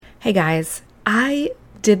Hey guys, I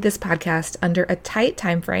did this podcast under a tight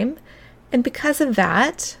time frame, and because of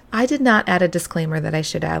that, I did not add a disclaimer that I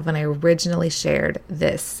should have when I originally shared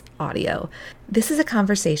this audio. This is a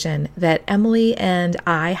conversation that Emily and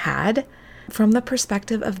I had from the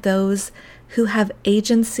perspective of those who have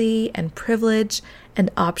agency and privilege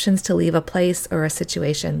and options to leave a place or a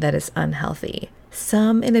situation that is unhealthy.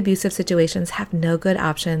 Some in abusive situations have no good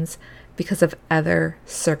options because of other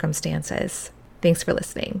circumstances. Thanks for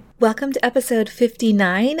listening. Welcome to episode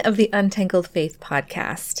 59 of the Untangled Faith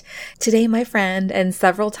podcast. Today, my friend and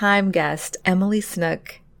several-time guest, Emily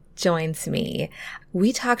Snook, joins me.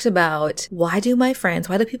 We talked about why do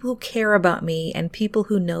people who care about me and people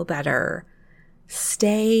who know better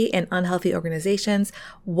stay in unhealthy organizations?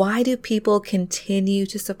 Why do people continue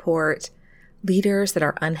to support leaders that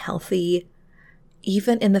are unhealthy,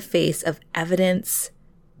 even in the face of evidence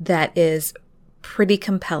that is pretty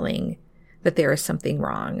compelling that there is something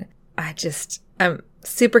wrong? I'm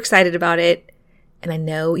super excited about it, and I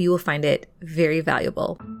know you will find it very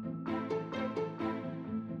valuable.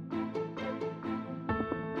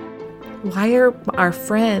 Why are our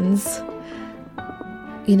friends,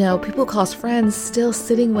 people call us friends, still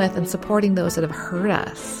sitting with and supporting those that have hurt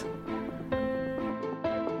us?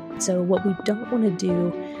 So what we don't want to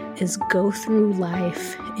do is go through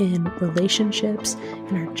life in relationships,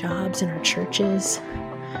 in our jobs, in our churches,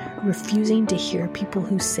 refusing to hear people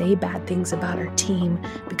who say bad things about our team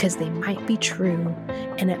because they might be true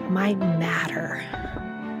and it might matter.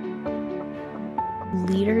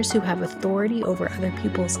 Leaders who have authority over other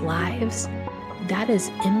people's lives, that is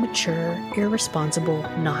immature, irresponsible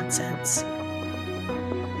nonsense.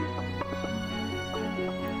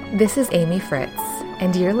 This is Amy Fritz,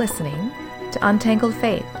 and you're listening to Untangled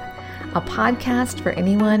Faith, a podcast for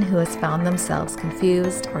anyone who has found themselves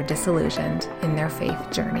confused or disillusioned in their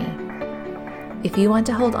faith journey. If you want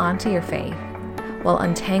to hold on to your faith while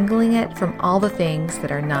untangling it from all the things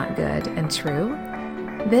that are not good and true,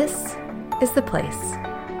 this is the place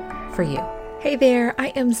for you. Hey there, I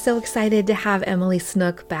am so excited to have Emily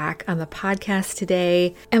Snook back on the podcast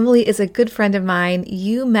today. Emily is a good friend of mine.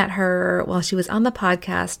 You met her while she was on the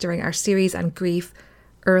podcast during our series on grief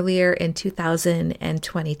earlier in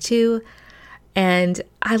 2022, and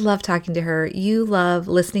I love talking to her. You love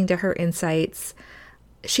listening to her insights.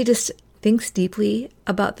 She just thinks deeply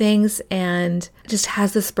about things and just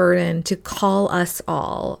has this burden to call us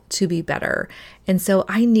all to be better. And so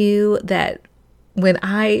I knew that when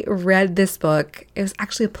I read this book, it was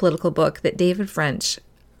actually a political book that David French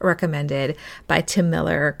recommended by Tim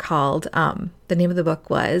Miller called, the name of the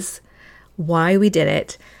book was Why We Did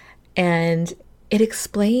It. And it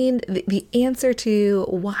explained the answer to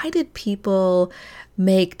why did people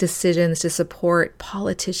make decisions to support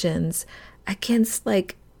politicians against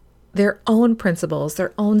their own principles,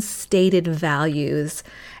 their own stated values.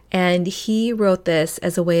 And he wrote this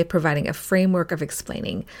as a way of providing a framework of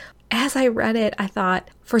explaining. As I read it, I thought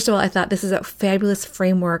this is a fabulous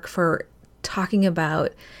framework for talking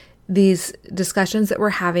about these discussions that we're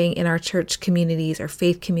having in our church communities or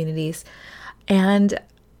faith communities. And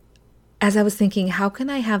as I was thinking, how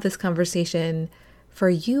can I have this conversation for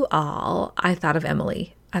you all? I thought of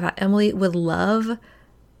Emily. I thought Emily would love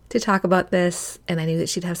to talk about this, and I knew that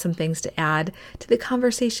she'd have some things to add to the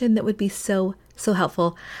conversation that would be so, so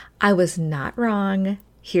helpful. I was not wrong.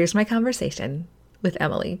 Here's my conversation with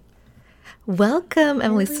Emily. Welcome,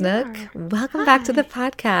 Emily Snook. Welcome back to the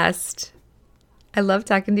podcast. I love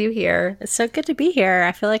talking to you here. It's so good to be here.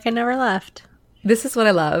 I feel like I never left. This is what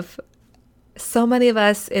I love. So many of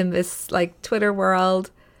us in this Twitter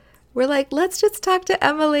world, we're let's just talk to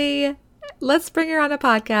Emily. Let's bring her on a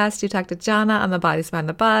podcast. You talk to Jana on the Bodies Behind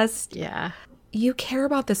the Bust. Yeah. You care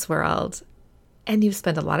about this world, and you've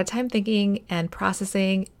spent a lot of time thinking and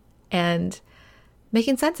processing and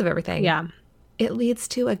making sense of everything. Yeah. It leads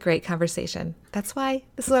to a great conversation. This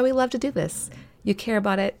is why we love to do this. You care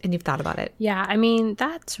about it and you've thought about it. Yeah. I mean,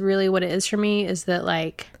 that's really what it is for me, is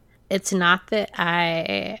that it's not that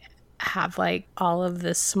I have all of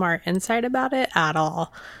this smart insight about it at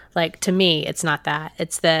all. To me, it's not that.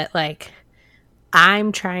 It's that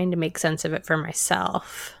I'm trying to make sense of it for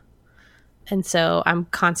myself. And so I'm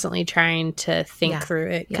constantly trying to think through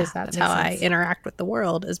it, because that's how I interact with the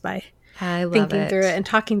world, is by thinking through it and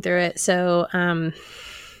talking through it. So,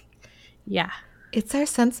 yeah. It's our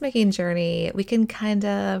sense-making journey. We can kind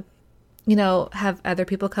of, have other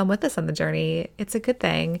people come with us on the journey. It's a good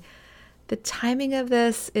thing. The timing of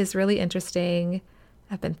this is really interesting.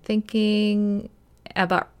 I've been thinking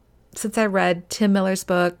about, since I read Tim Miller's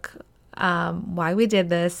book, Why We Did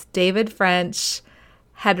This, David French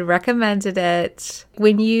had recommended it.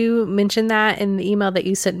 When you mentioned that in the email that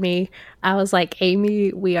you sent me, I was like,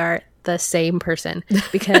 Amy, we are the same person,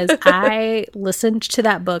 because I listened to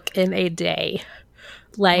that book in a day.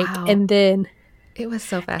 Like, Wow. and then it was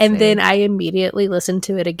so fascinating. And then I immediately listened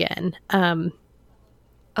to it again.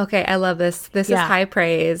 Okay, I love this. This is high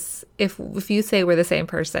praise if you say we're the same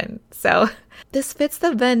person. So this fits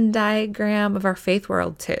the Venn diagram of our faith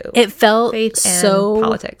world too. It felt faith so and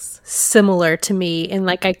politics similar to me, and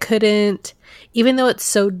like I couldn't, even though it's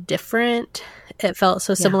so different, it felt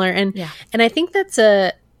so similar. And and I think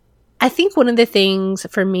I think one of the things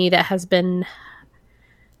for me that has been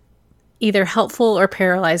either helpful or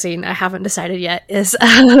paralyzing, I haven't decided yet, is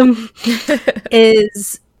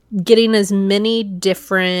is getting as many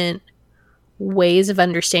different ways of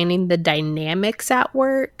understanding the dynamics at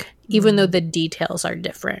work, even though the details are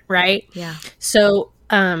different, right? Yeah. So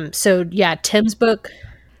Tim's book.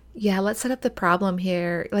 Yeah, let's set up the problem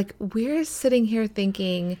here. Like, we're sitting here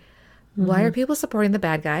thinking, why are people supporting the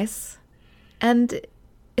bad guys? And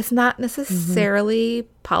it's not necessarily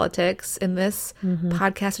politics. In this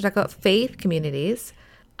podcast, we talk about faith communities.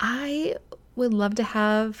 I would love to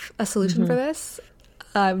have a solution for this.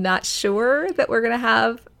 I'm not sure that we're going to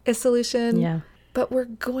have a solution, but we're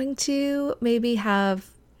going to maybe have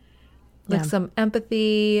like some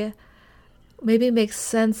empathy, maybe make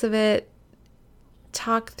sense of it,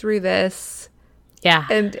 talk through this. Yeah.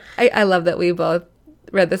 And I love that we both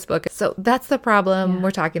read this book. So that's the problem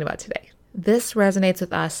we're talking about today. This resonates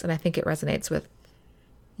with us, and I think it resonates with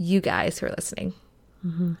you guys who are listening.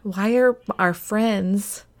 Why are our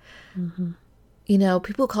friends, you know,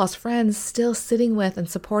 people who call us friends, still sitting with and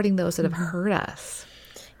supporting those that have hurt us?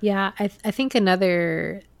 Yeah, I think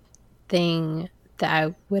another thing that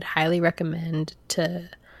I would highly recommend to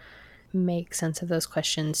make sense of those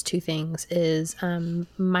questions, two things, is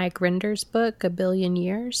Mike Render's book, A Billion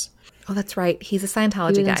Years. Oh, that's right. He's a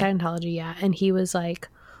Scientology guy. In Scientology, yeah. And he was like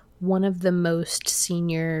one of the most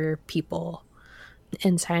senior people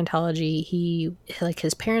in Scientology. He, like,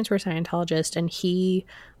 his parents were Scientologists, and he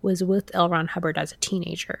was with L. Ron Hubbard as a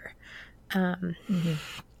teenager.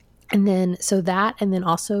 And then, so that, and then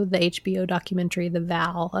also the HBO documentary, The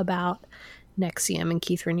Vow, about NXIVM and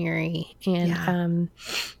Keith Raniere. And,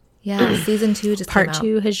 season 2 just part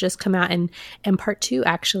 2 has just come out, and part 2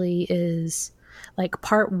 actually is like,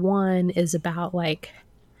 part 1 is about like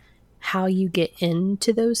how you get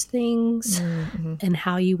into those things and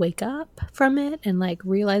how you wake up from it and like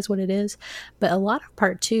realize what it is. But a lot of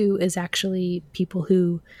part 2 is actually people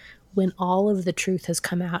who, when all of the truth has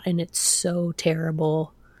come out and it's so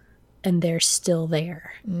terrible, and they're still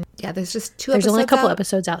there. Yeah, there's just There's only a couple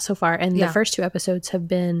episodes out so far, and the first 2 episodes have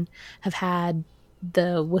had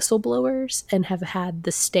the whistleblowers and have had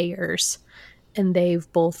the stayers, and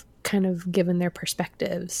they've both kind of given their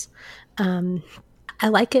perspectives. I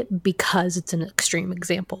like it because it's an extreme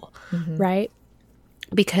example, right?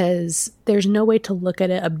 Because there's no way to look at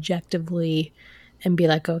it objectively and be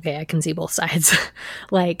like, okay, I can see both sides.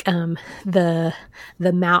 Like the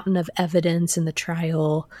mountain of evidence in the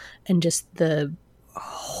trial and just the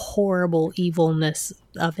horrible evilness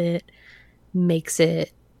of it makes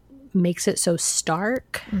it so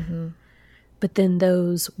stark. But then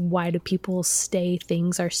those why do people stay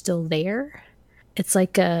things are still there. It's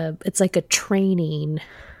like a training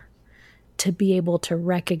to be able to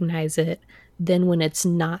recognize it then when it's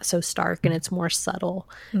not so stark and it's more subtle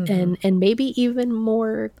and maybe even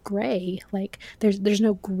more gray. Like there's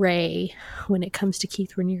no gray when it comes to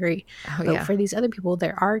Keith Raniere. But for these other people,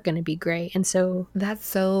 there are going to be gray. And so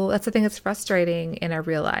that's the thing that's frustrating in our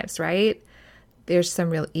real lives, right? There's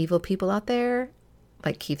some real evil people out there,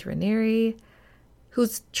 like Keith Raniere,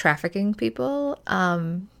 who's trafficking people.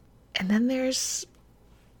 And then there's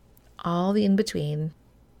all the in-between.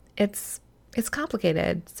 It's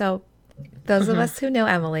complicated. So those of us who know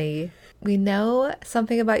Emily, we know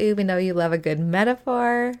something about you. We know you love a good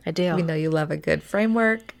metaphor. I do. We know you love a good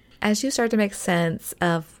framework. As you start to make sense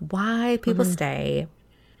of why people stay,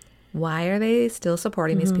 why are they still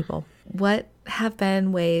supporting these people? What have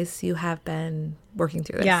been ways you have been working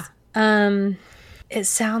through this? Yeah. It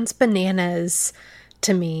sounds bananas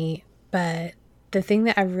to me, but the thing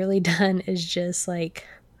that I've really done is just like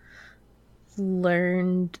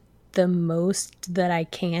learned the most that I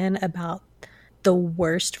can about the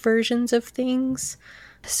worst versions of things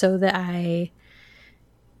so that I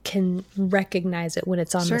can recognize it when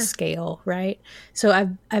it's on the scale, right? So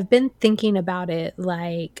I've been thinking about it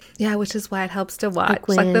like... Yeah, which is why it helps to watch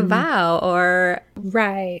like The Vow or...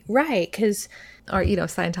 Right, because... Or, you know,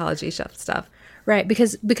 Scientology stuff. Right,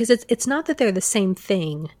 because it's not that they're the same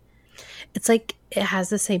thing. it's like it has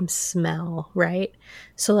the same smell, right?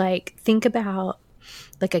 So like think about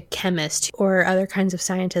like a chemist or other kinds of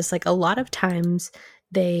scientists. Like a lot of times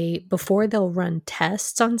before they'll run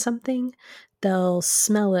tests on something, they'll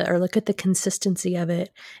smell it or look at the consistency of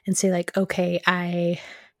it and say like, okay, I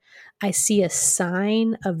see a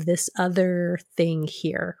sign of this other thing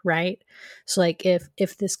here, right? So like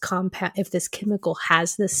if this compound, if this chemical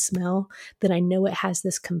has this smell, then I know it has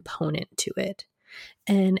this component to it.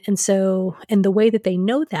 And the way that they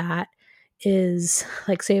know that is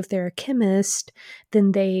like, say if they're a chemist,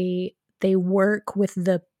 then they work with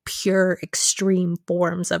the pure extreme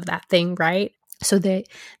forms of that thing, right? So they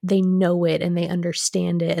know it and they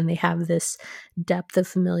understand it and they have this depth of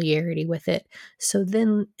familiarity with it. So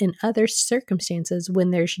then in other circumstances, when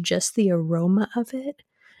there's just the aroma of it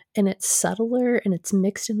and it's subtler and it's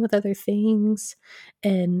mixed in with other things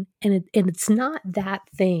and it's not that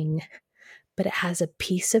thing, but it has a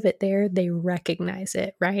piece of it there, they recognize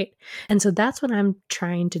it, right? And so that's what I'm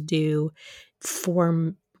trying to do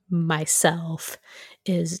for myself,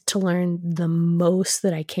 is to learn the most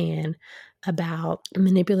that I can about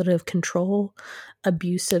manipulative control,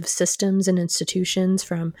 abusive systems and institutions,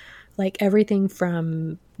 from like everything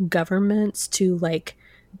from governments to like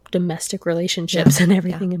domestic relationships and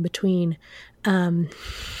everything in between. And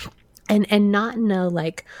not in a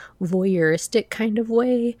like voyeuristic kind of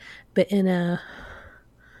way, but in a,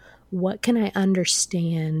 what can I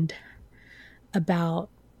understand about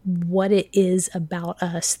what it is about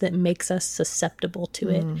us that makes us susceptible to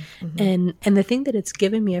it. And the thing that it's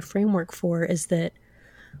given me a framework for is that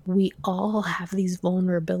we all have these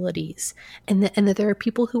vulnerabilities, and that there are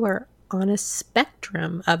people who are on a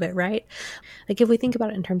spectrum of it, right? Like if we think about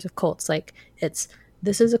it in terms of cults, like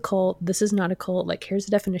this is a cult, this is not a cult, like here's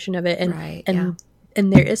the definition of it,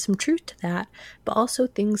 and there is some truth to that, but also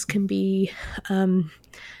things can be,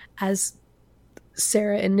 as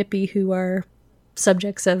Sarah and Nippy, who are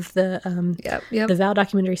subjects of the the Vow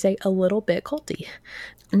documentary, say, a little bit culty,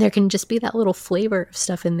 and there can just be that little flavor of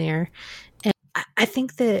stuff in there. And I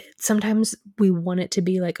think that sometimes we want it to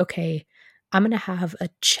be like, okay, I'm going to have a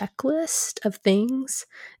checklist of things.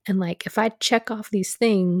 And like, if I check off these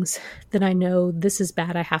things, then I know this is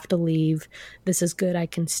bad, I have to leave. This is good, I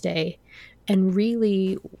can stay. And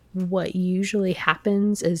really what usually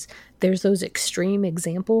happens is there's those extreme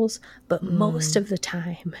examples, but most of the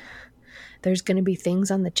time there's going to be things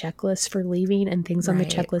on the checklist for leaving and things on the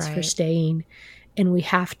checklist for staying. And we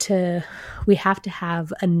have to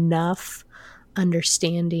have enough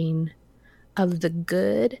understanding of the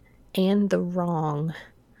good and the wrong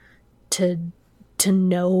to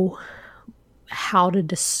know how to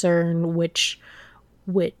discern which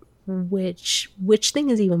thing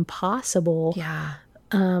is even possible.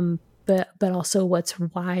 But also what's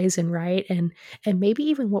wise and right, and maybe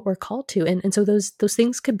even what we're called to. And so those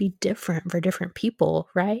things could be different for different people,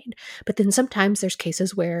 right? But then sometimes there's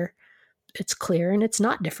cases where it's clear and it's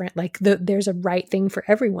not different. Like there's a right thing for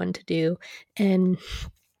everyone to do. And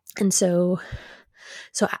so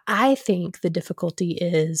I think the difficulty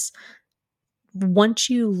is, once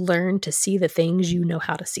you learn to see the things, you know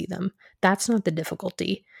how to see them. That's not the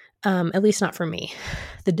difficulty. At least not for me.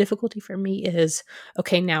 The difficulty for me is,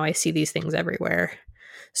 okay, now I see these things everywhere.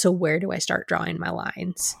 So where do I start drawing my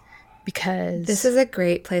lines? Because this is a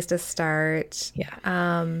great place to start.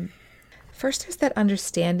 First, there's that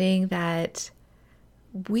understanding that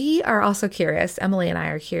we are also curious. Emily and I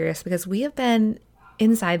are curious because we have been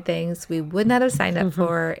inside things we would not have signed up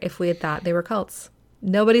for if we had thought they were cults.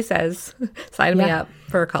 Nobody says, sign me up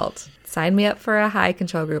for a cult. Sign me up for a high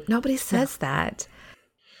control group. Nobody says that.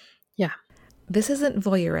 Yeah. This isn't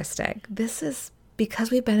voyeuristic. This is because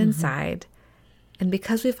we've been inside, and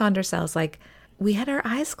because we found ourselves, like, we had our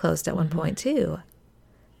eyes closed at one point too.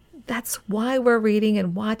 That's why we're reading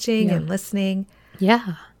and watching and listening.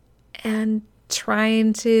 Yeah. And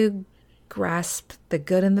trying to grasp the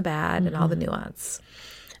good and the bad and all the nuance.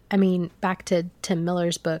 I mean, back to Tim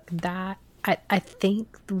Miller's book, that I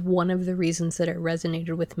think one of the reasons that it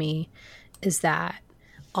resonated with me is that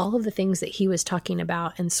all of the things that he was talking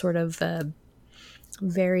about in sort of a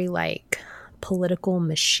very like political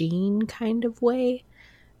machine kind of way,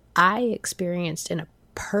 I experienced in a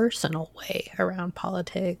personal way around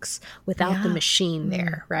politics without the machine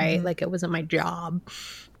there, right? Like it wasn't my job.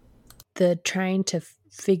 The trying to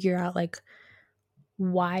figure out like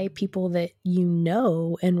why people that you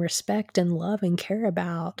know and respect and love and care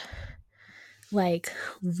about like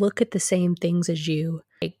look at the same things as you.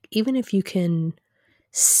 Like even if you can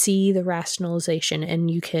see the rationalization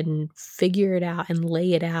and you can figure it out and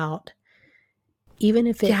lay it out, even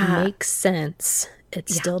if it makes sense, it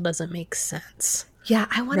still doesn't make sense. Yeah,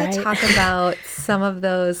 I want to right? talk about some of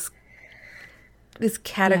these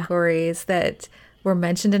categories that were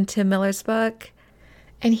mentioned in Tim Miller's book.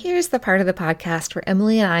 And here's the part of the podcast where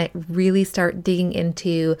Emily and I really start digging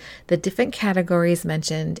into the different categories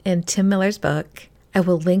mentioned in Tim Miller's book. I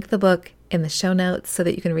will link the book in the show notes so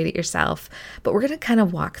that you can read it yourself. But we're going to kind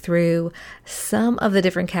of walk through some of the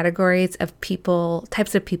different categories of people,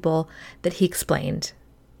 types of people that he explained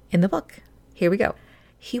in the book. Here we go.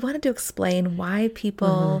 He wanted to explain why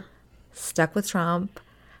people stuck with Trump,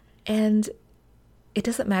 and it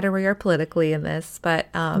doesn't matter where you are politically in this, but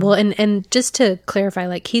well, and just to clarify,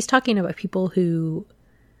 like, he's talking about people who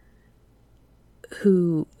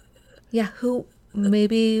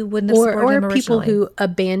maybe wouldn't have supported him or people originally. who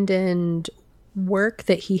abandoned work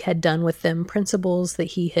that he had done with them, principles that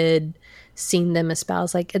he had seen them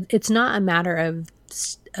espouse. Like, it's not a matter of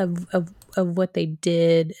what they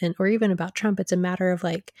did, and or even about Trump. It's a matter of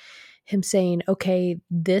like him saying, okay,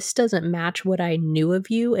 this doesn't match what I knew of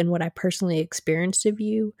you and what I personally experienced of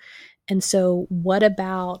you. And so what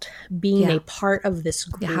about being a part of this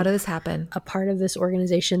group? Yeah, how did this happen? A part of this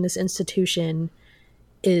organization, this institution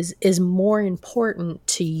is more important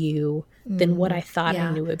to you than what I thought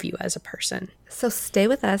I knew of you as a person. So stay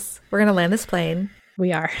with us. We're going to land this plane.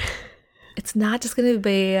 We are. It's not just going to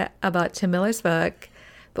be about Tim Miller's book,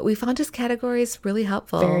 but we found his categories really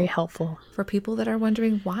helpful. Very helpful. For people that are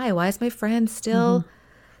wondering why. Why is my friend still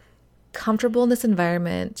comfortable in this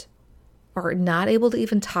environment or not able to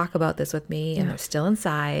even talk about this with me and they're still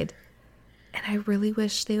inside? And I really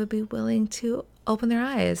wish they would be willing to open their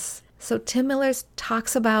eyes. So Tim Miller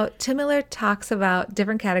talks about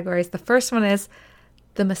different categories. The first one is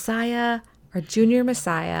the Messiah or junior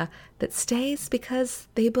Messiah that stays because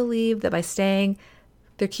they believe that by staying,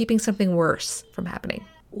 they're keeping something worse from happening.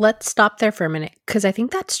 Let's stop there for a minute, because I think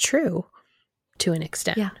that's true to an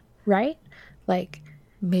extent. Yeah. Right? Like,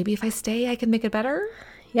 maybe if I stay, I can make it better.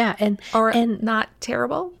 Yeah. And not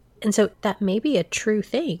terrible. And so that may be a true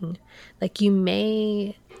thing. Like, you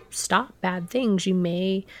may stop bad things. You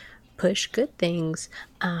may push good things.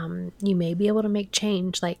 You may be able to make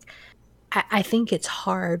change. Like, I think it's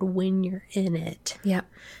hard when you're in it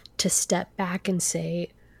to step back and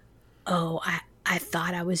say, oh, I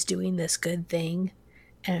thought I was doing this good thing.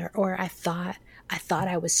 Or I thought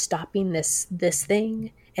I was stopping this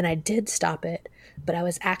thing, and I did stop it, but I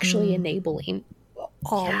was actually enabling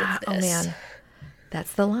all of this. Oh man,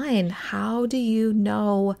 that's the line. How do you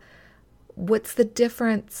know what's the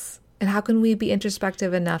difference, and how can we be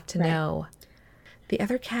introspective enough to know? The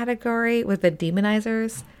other category with the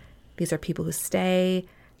demonizers, these are people who stay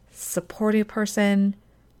supporting a person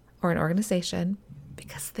or an organization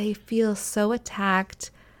because they feel so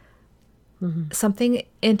attacked. Something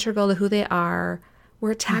integral to who they are. We're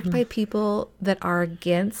attacked by people that are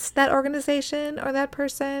against that organization or that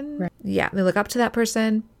person. Right. Yeah, they look up to that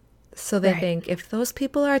person. So they think, if those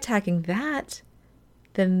people are attacking that,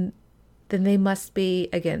 then they must be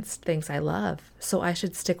against things I love. So I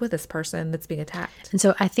should stick with this person that's being attacked. And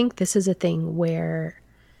so I think this is a thing where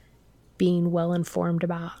being well informed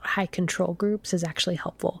about high control groups is actually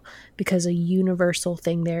helpful, because a universal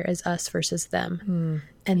thing there is us versus them.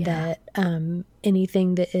 And that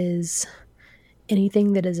anything that is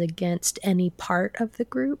against any part of the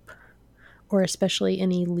group, or especially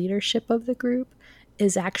any leadership of the group,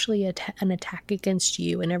 is actually an attack against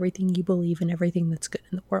you and everything you believe and everything that's good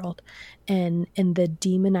in the world. And the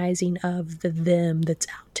demonizing of the them that's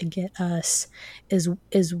out to get us is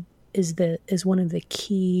one of the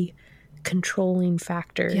key controlling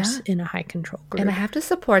factors in a high control group. And I have to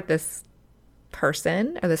support this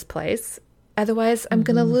person or this place. Otherwise, I'm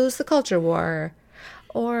going to lose the culture war.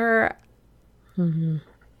 Or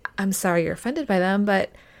I'm sorry you're offended by them,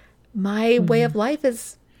 but my way of life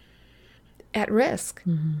is at risk.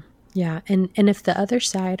 Yeah. And if the other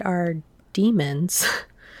side are demons,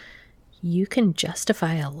 you can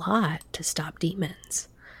justify a lot to stop demons.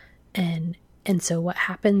 And so what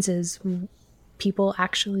happens is people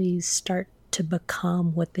actually start to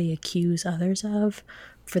become what they accuse others of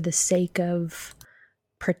for the sake of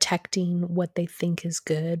protecting what they think is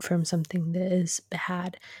good from something that is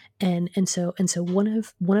bad. And so one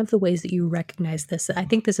of the ways that you recognize this, I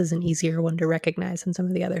think this is an easier one to recognize than some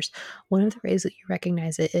of the others. One of the ways that you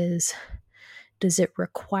recognize it is, does it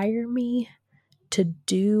require me to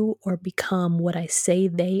do or become what I say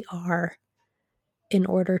they are in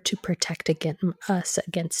order to protect us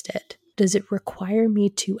against it? Does it require me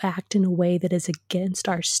to act in a way that is against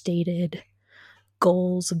our stated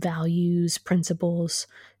goals, values, principles,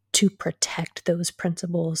 to protect those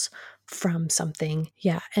principles from something?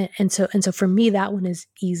 Yeah. And so for me, that one is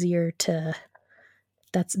easier to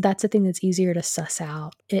That's a thing that's easier to suss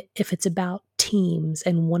out. If it's about teams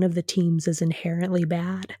and one of the teams is inherently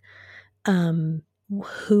bad,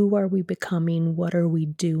 who are we becoming? What are we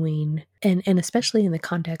doing? And especially in the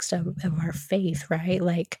context of our faith, right?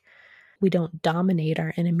 Like, we don't dominate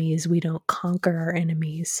our enemies. We don't conquer our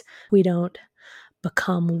enemies. We don't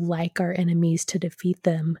become like our enemies to defeat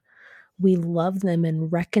them. We love them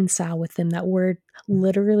and reconcile with them. That word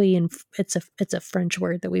literally, it's a French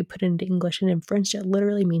word that we put into English, and in French it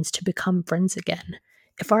literally means to become friends again.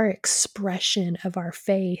 If our expression of our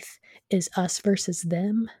faith is us versus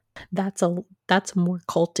them, that's more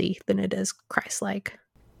culty than it is Christ-like.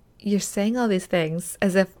 You're saying all these things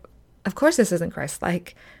as if, of course this isn't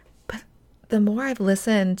Christ-like, but the more I've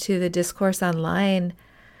listened to the discourse online,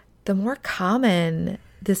 the more common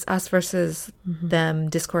this us versus them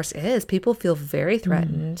discourse is. People feel very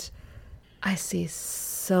threatened. I see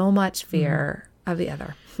so much fear of the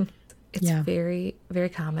other. It's very, very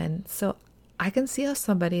common. So I can see how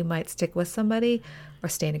somebody might stick with somebody or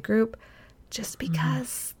stay in a group just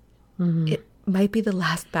because it might be the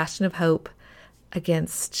last bastion of hope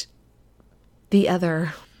against the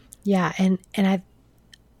other. Yeah, and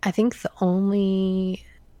I think the only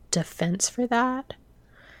defense for that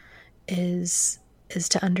is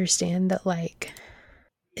to understand that, like,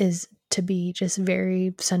 is to be just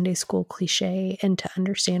very Sunday school cliche, and to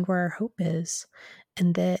understand where our hope is,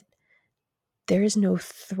 and that there is no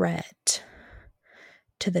threat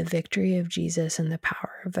to the victory of Jesus and the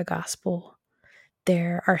power of the gospel.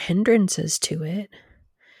 There are hindrances to it,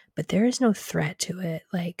 but there is no threat to it.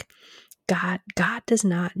 Like, God does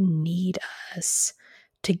not need us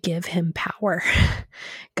to give him power.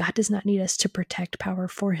 God does not need us to protect power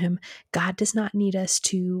for him. God does not need us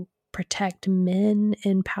to protect men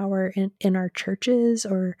in power in our churches,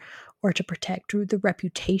 or to protect the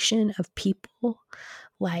reputation of people.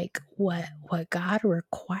 Like, what God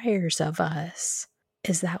requires of us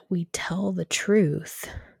is that we tell the truth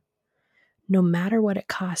no matter what it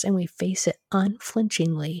costs, and we face it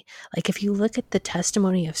unflinchingly. Like, if you look at the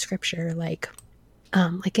testimony of Scripture, like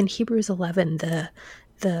in Hebrews 11,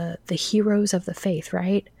 the heroes of the faith,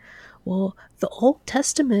 right? Well, the Old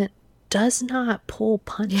Testament does not pull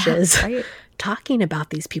punches talking about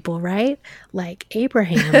these people, right? Like,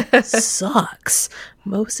 Abraham sucks.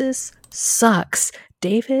 Moses sucks.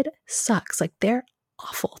 David sucks. Like, they're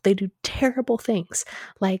awful. They do terrible things.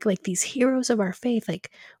 Like these heroes of our faith,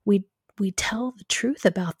 like, we tell the truth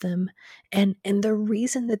about them. And the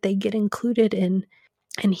reason that they get included in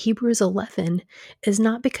Hebrews 11 is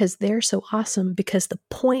not because they're so awesome, because the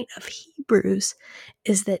point of Hebrews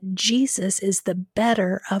is that Jesus is the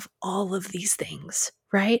better of all of these things,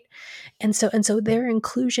 right? And so their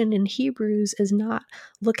inclusion in Hebrews is not,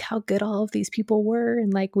 look how good all of these people were,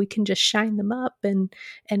 and like, we can just shine them up and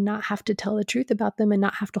not have to tell the truth about them and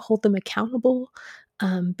not have to hold them accountable,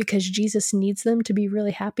 because Jesus needs them to be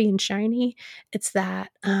really happy and shiny. It's that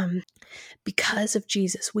because of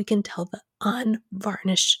Jesus, we can tell the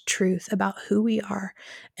unvarnished truth about who we are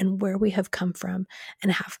and where we have come from,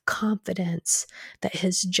 and have confidence that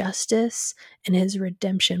his justice and his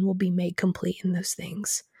redemption will be made complete in those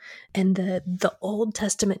things. And the Old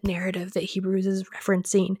Testament narrative that Hebrews is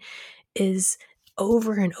referencing is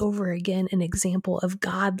over and over again an example of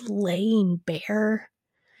God laying bare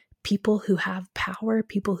people who have power,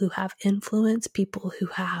 people who have influence, people who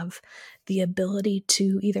have the ability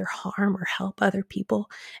to either harm or help other people,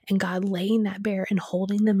 and God laying that bare and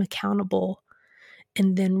holding them accountable,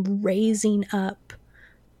 and then raising up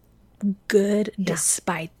good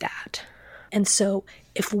despite that. And so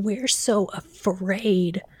if we're so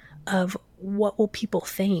afraid of what will people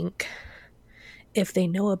think if they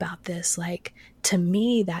know about this, like, to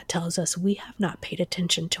me, that tells us we have not paid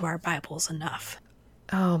attention to our Bibles enough.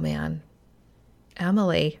 Oh man,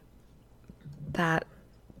 Emily,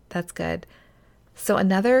 that's good. So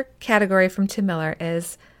another category from Tim Miller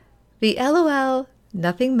is the LOL,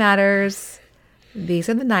 nothing matters. These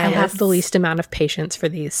are the nihilists. I have the least amount of patience for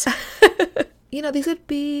these. These would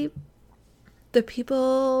be the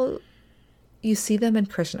people, you see them in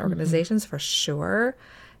Christian organizations for sure.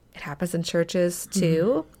 It happens in churches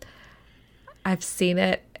too. I've seen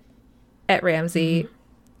it at Ramsey.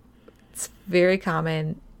 It's very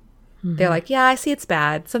common. They're like, yeah, I see it's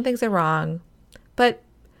bad. Some things are wrong, but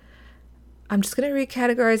I'm just going to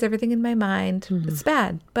recategorize everything in my mind. It's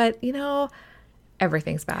bad, but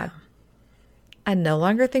everything's bad. I no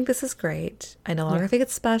longer think this is great. I no longer think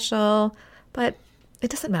it's special, but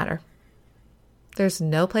it doesn't matter. There's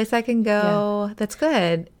no place I can go that's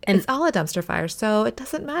good. And it's all a dumpster fire, so it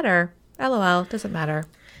doesn't matter. LOL, doesn't matter.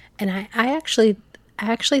 And I actually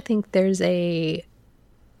think there's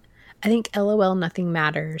I think LOL nothing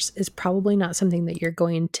matters is probably not something that you're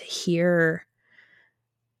going to hear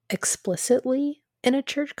explicitly in a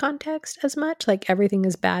church context as much. Like everything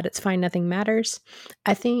is bad, it's fine, nothing matters.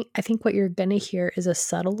 I think what you're going to hear is a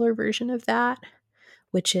subtler version of that,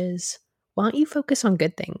 which is, why don't you focus on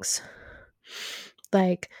good things?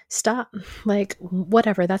 Like, stop, like,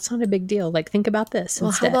 whatever, that's not a big deal. Like, think about this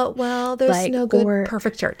Well, instead. how about, there's like, no good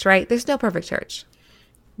perfect church, right? There's no perfect church.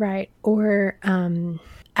 Right. Or, and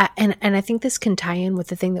I think this can tie in with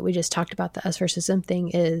the thing that we just talked about, the us versus them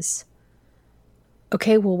thing is,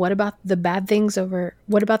 okay, well, what about the bad things over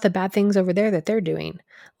there that they're doing?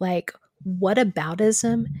 Like,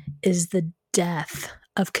 whataboutism is the death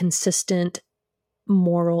of consistent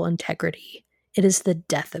moral integrity. It is the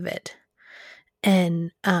death of it.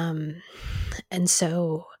 And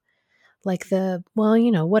so like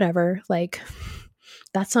whatever, like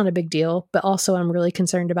that's not a big deal, but also I'm really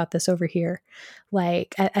concerned about this over here.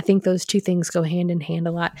 Like, I think those two things go hand in hand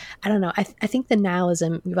a lot. I don't know. I think the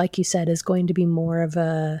nihilism, like you said, is going to be more of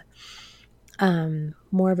a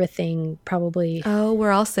thing probably. Oh,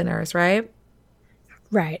 we're all sinners, right?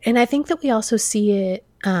 Right. And I think that we also see it,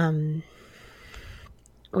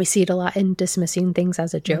 we see it a lot in dismissing things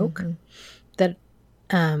as a joke. That,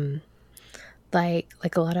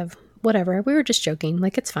 like a lot of whatever, we were just joking,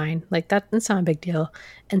 like it's fine, like that's not a big deal.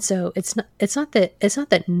 And so it's not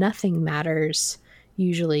that nothing matters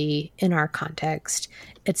usually in our context.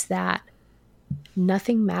 It's that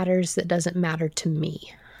nothing matters that doesn't matter to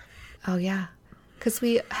me. Oh yeah, because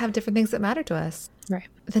we have different things that matter to us. Right.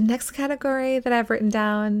 The next category that I've written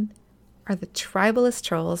down are the tribalist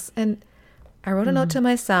trolls, and I wrote a note to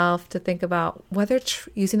myself to think about whether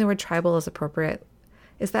using the word tribal is appropriate.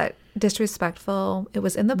 Is that disrespectful? It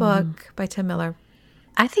was in the book by Tim Miller.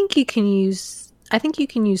 I think you can use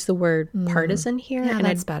the word partisan here. Yeah, and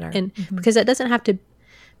that's better. And because that doesn't have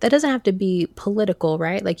to be political,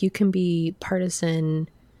 right? Like you can be partisan,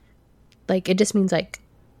 like it just means like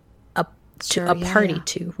a party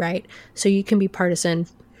to, right? So you can be partisan.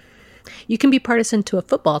 You can be partisan to a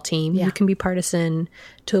football team. Yeah. You can be partisan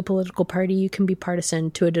to a political party. You can be partisan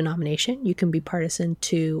to a denomination. You can be partisan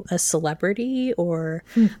to a celebrity or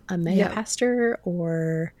a mega pastor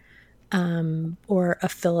or a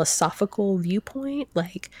philosophical viewpoint.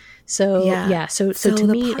 Like, so to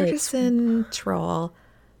me, the partisan troll,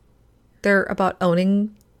 they're about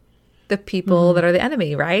owning the people that are the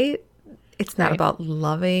enemy, right? It's not about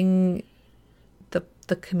loving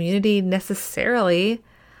the community necessarily.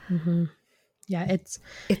 Yeah,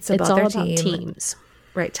 it's about all their about team. teams.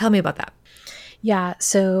 Right. Tell me about that. Yeah.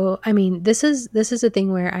 So, I mean, this is a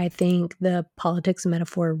thing where I think the politics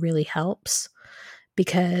metaphor really helps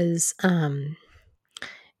because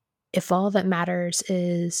if all that matters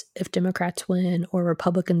is if Democrats win or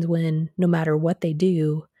Republicans win, no matter what they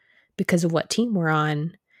do, because of what team we're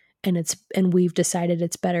on, and we've decided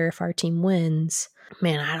it's better if our team wins.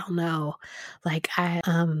 Man, I don't know. Like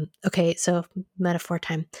okay, so metaphor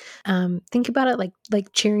time. Think about it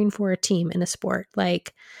like cheering for a team in a sport.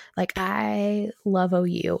 Like I love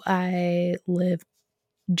OU. I live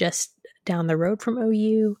just down the road from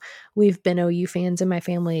OU. We've been OU fans in my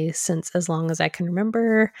family since as long as I can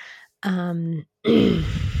remember. I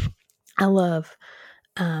love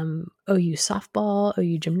OU softball,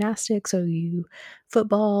 OU gymnastics, OU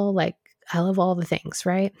football. Like I love all the things,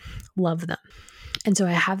 right? Love them. And so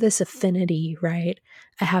I have this affinity, right?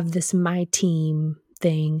 I have this my team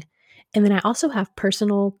thing. And then I also have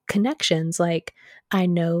personal connections. Like I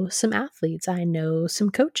know some athletes, I know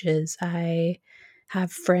some coaches, I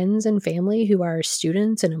have friends and family who are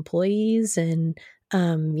students and employees. And,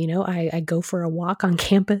 I go for a walk on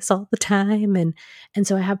campus all the time. And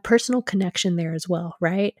so I have personal connection there as well,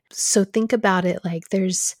 right? So think about it like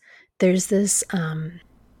there's this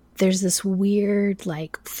weird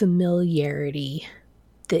like familiarity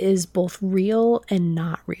that is both real and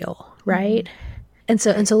not real, right? And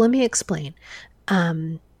so let me explain.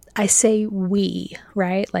 I say we,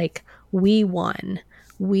 right? Like we won,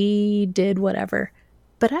 we did whatever,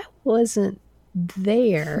 but I wasn't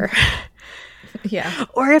there. Yeah.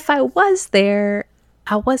 Or if I was there,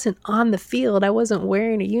 I wasn't on the field. I wasn't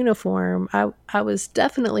wearing a uniform. I was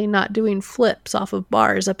definitely not doing flips off of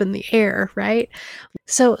bars up in the air, right?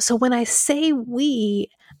 So when I say we,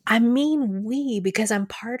 I mean we because I'm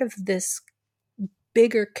part of this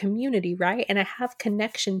bigger community, right? And I have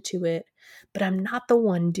connection to it, but I'm not the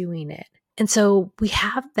one doing it. And so we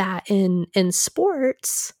have that in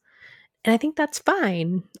sports, and I think that's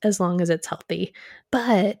fine as long as it's healthy.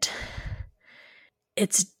 But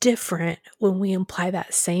it's different when we imply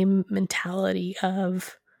that same mentality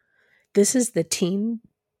of this is the team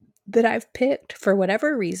that I've picked for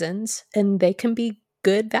whatever reasons, and they can be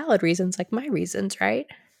good, valid reasons, like my reasons, right?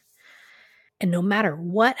 And no matter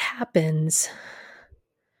what happens,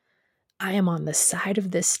 I am on the side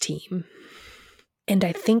of this team. And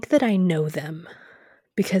I think that I know them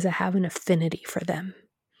because I have an affinity for them.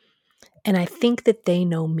 And I think that they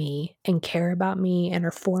know me and care about me and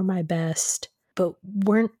are for my best. But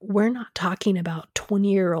we're not talking about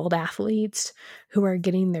 20-year-old athletes who are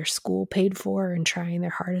getting their school paid for and trying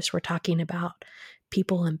their hardest. We're talking about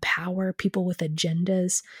people in power, people with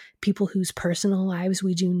agendas, people whose personal lives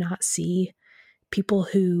we do not see, people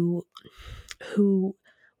who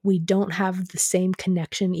we don't have the same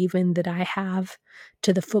connection even that I have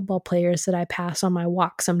to the football players that I pass on my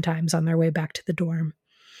walk sometimes on their way back to the dorm.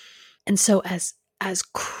 And so as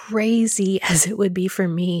crazy as it would be for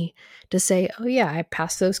me to say, oh yeah, I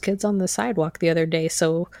passed those kids on the sidewalk the other day,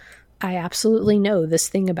 so I absolutely know this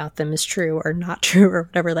thing about them is true or not true or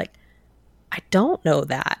whatever. Like, I don't know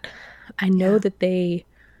that. I know that they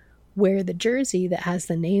wear the jersey that has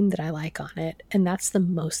the name that I like on it, and that's the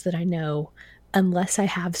most that I know, unless I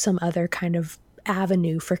have some other kind of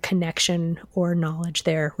avenue for connection or knowledge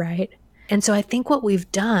there, right? And so I think what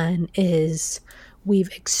we've done is we've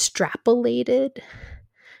extrapolated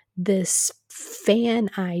this fan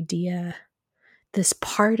idea, this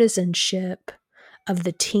partisanship of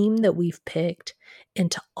the team that we've picked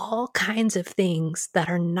into all kinds of things that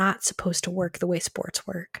are not supposed to work the way sports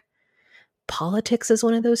work. Politics is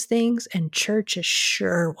one of those things, and church is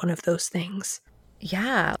sure one of those things.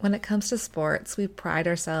 Yeah, when it comes to sports, we pride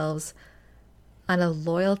ourselves on a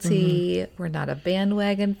loyalty. Mm-hmm. We're not a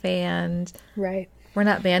bandwagon fan. Right. We're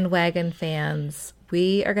not bandwagon fans.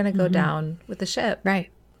 We are going to go down with the ship. Right.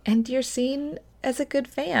 And you're seen as a good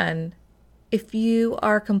fan if you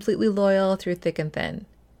are completely loyal through thick and thin.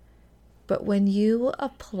 But when you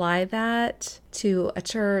apply that to a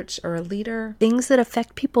church or a leader, things that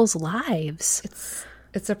affect people's lives,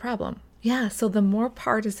 it's a problem. Yeah, so the more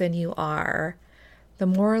partisan you are, the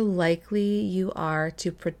more likely you are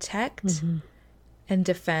to protect and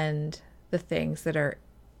defend the things that are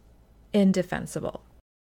indefensible.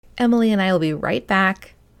 Emily and I will be right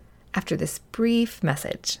back after this brief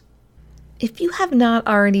message. If you have not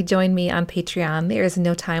already joined me on Patreon, there is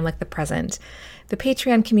no time like the present. The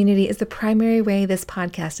Patreon community is the primary way this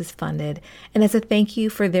podcast is funded, and as a thank you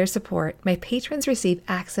for their support, my patrons receive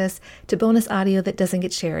access to bonus audio that doesn't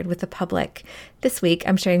get shared with the public. This week,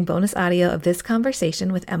 I'm sharing bonus audio of this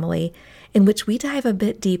conversation with Emily, in which we dive a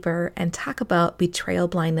bit deeper and talk about betrayal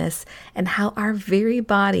blindness and how our very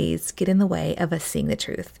bodies get in the way of us seeing the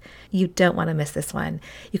truth. You don't want to miss this one.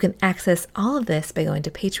 You can access all of this by going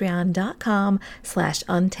to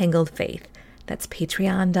patreon.com/untangledfaith. That's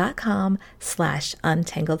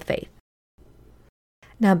patreon.com/untangledfaith.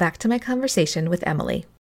 Now back to my conversation with Emily.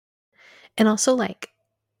 And also like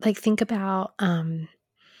think about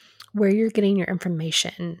where you're getting your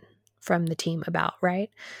information from the team about, right?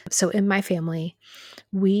 So in my family,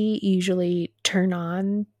 we usually turn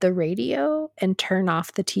on the radio and turn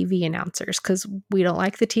off the TV announcers because we don't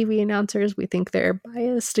like the TV announcers. We think they're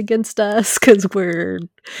biased against us because we're,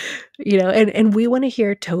 and we want to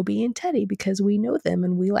hear Toby and Teddy because we know them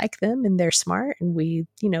and we like them and they're smart and we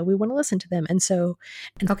want to listen to them. And so,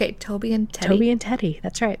 okay, Toby and Teddy. Toby and Teddy,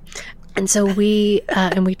 that's right. And so we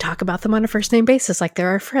talk about them on a first name basis, like they're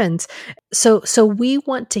our friends. So we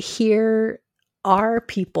want to hear our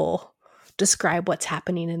people describe what's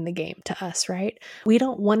happening in the game to us, right? We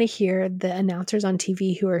don't want to hear the announcers on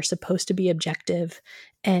TV who are supposed to be objective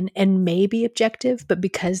and may be objective, but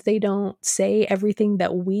because they don't say everything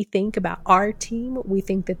that we think about our team, we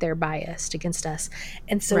think that they're biased against us.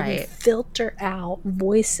 And so we filter out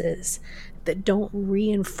voices that don't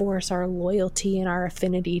reinforce our loyalty and our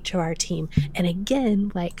affinity to our team. And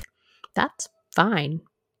again, that's fine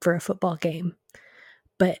for a football game.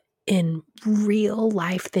 But in real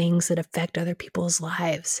life things that affect other people's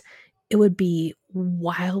lives, it would be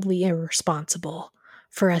wildly irresponsible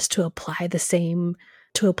for us to apply the same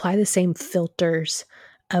filters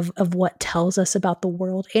of what tells us about the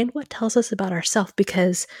world and what tells us about ourselves.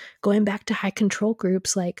 Because going back to high control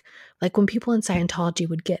groups, like when people in Scientology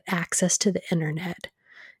would get access to the internet,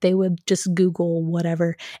 they would just Google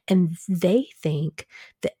whatever, and they think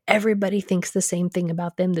that everybody thinks the same thing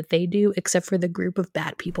about them that they do, except for the group of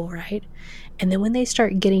bad people, right? And then when they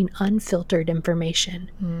start getting unfiltered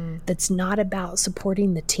information that's not about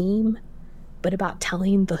supporting the team, but about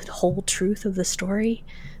telling the whole truth of the story,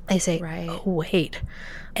 they say, oh, wait.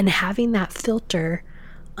 And having that filter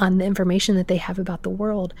on the information that they have about the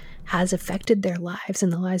world has affected their lives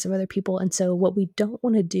and the lives of other people. And so what we don't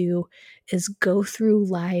want to do is go through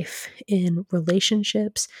life in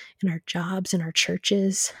relationships, in our jobs, in our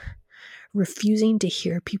churches, refusing to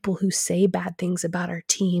hear people who say bad things about our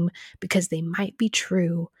team because they might be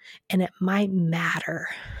true and it might matter.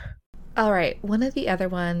 All right, one of the other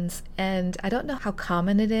ones, and I don't know how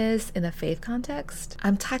common it is in a faith context.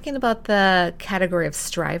 I'm talking about the category of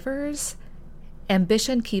strivers.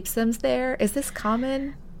 Ambition keeps them there. Is this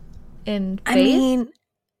common in faith? I mean,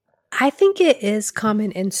 I think it is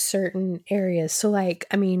common in certain areas. So like,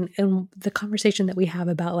 I mean, in the conversation that we have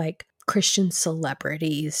about like Christian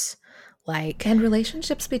celebrities, like, and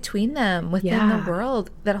relationships between them within the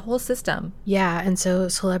world, that whole system. Yeah. And so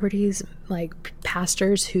celebrities, like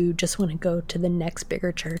pastors who just want to go to the next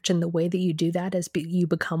bigger church. And the way that you do that is you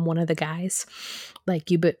become one of the guys.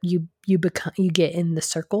 Like you get in the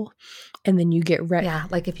circle and then you get ready. Yeah.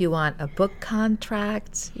 Like if you want a book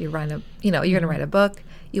contract, you're going to write a book.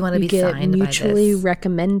 You want to be signed by this. Mutually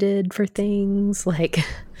recommended for things like.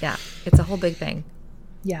 Yeah. It's a whole big thing.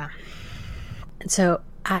 Yeah. And so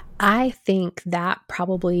I think that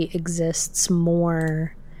probably exists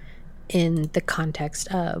more in the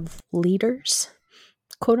context of leaders,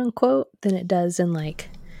 quote unquote, than it does in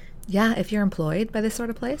like. Yeah, if you're employed by this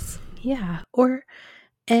sort of place. Yeah.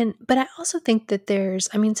 But I also think that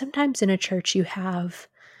sometimes in a church you have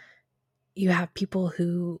people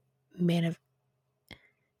who, man,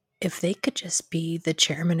 if they could just be the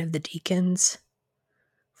chairman of the deacons,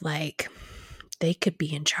 like they could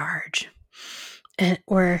be in charge.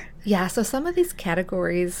 So some of these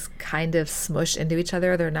categories kind of smush into each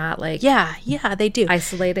other. They're not like they do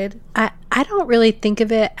isolated. I don't really think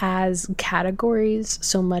of it as categories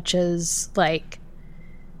so much as like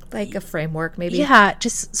a framework, maybe. Yeah,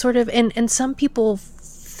 just sort of, and some people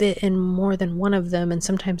fit in more than one of them, and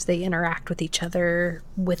sometimes they interact with each other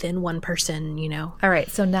within one person. All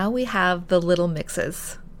right, so now we have the little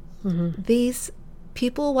mixes. Mm-hmm. These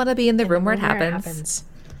people want to be in the room where it happens.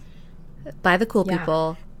 By the cool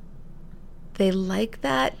people. They like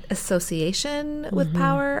that association with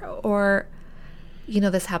power, or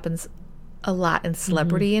this happens a lot in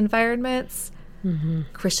celebrity environments,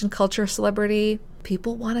 Christian culture celebrity.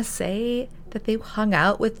 People want to say that they hung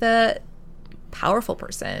out with the powerful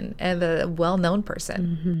person and the well-known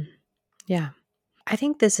person. Yeah. I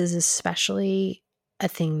think this is especially a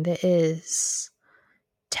thing that is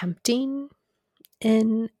tempting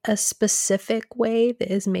in a specific way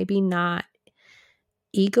that is maybe not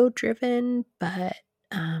ego-driven, but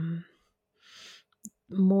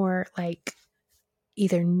more like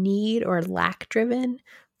either need or lack-driven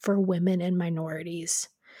for women and minorities,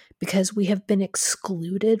 because we have been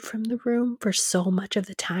excluded from the room for so much of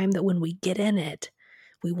the time that when we get in it,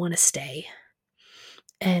 we want to stay.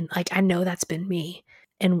 And like, I know that's been me.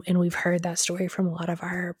 And we've heard that story from a lot of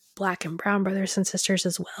our Black and brown brothers and sisters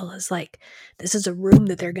as well, as like, this is a room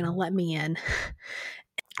that they're going to let me in.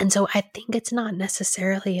 And so I think it's not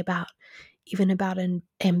necessarily about an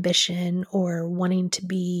ambition or wanting to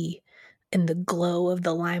be in the glow of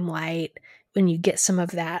the limelight when you get some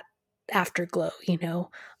of that afterglow,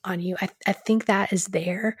 on you. I think that is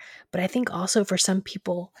there. But I think also for some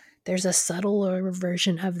people, there's a subtler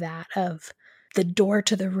version of that, of the door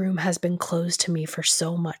to the room has been closed to me for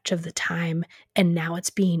so much of the time, and now it's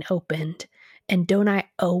being opened. And don't I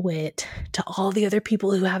owe it to all the other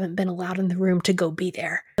people who haven't been allowed in the room to go be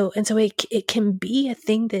there? So it can be a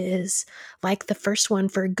thing that is like the first one,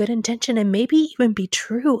 for a good intention, and maybe even be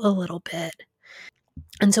true a little bit.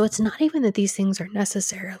 And so it's not even that these things are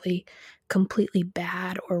necessarily completely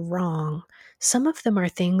bad or wrong. Some of them are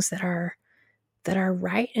things that are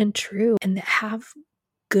right and true and that have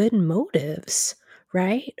good motives,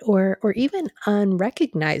 right? Or even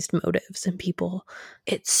unrecognized motives in people.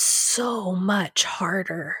 It's so much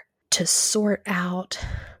harder to sort out,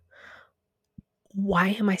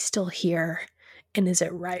 why am I still here? And is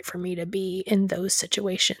it right for me to be in those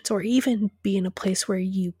situations, or even be in a place where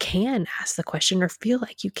you can ask the question or feel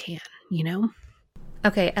like you can,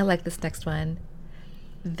 Okay, I like this next one.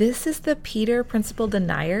 This is the Peter Principle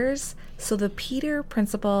deniers. So the Peter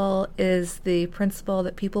Principle is the principle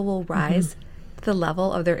that people will rise to the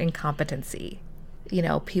level of their incompetency.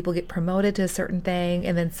 People get promoted to a certain thing,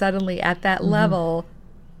 and then suddenly at that level,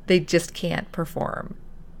 they just can't perform.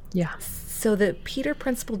 Yeah. So the Peter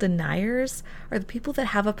Principle deniers are the people that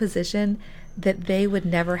have a position that they would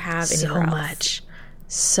never have anywhere else.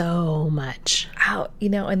 So much.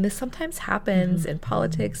 And this sometimes happens in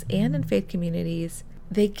politics and in faith communities.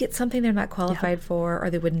 They get something they're not qualified for, or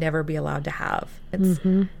they would never be allowed to have.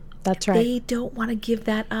 That's right. They don't want to give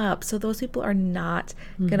that up. So those people are not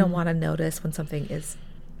going to want to notice when something is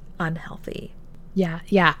unhealthy. Yeah.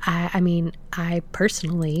 Yeah. I mean, I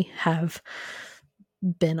personally have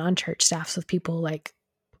been on church staffs with people like,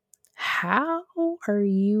 how are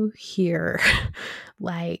you here?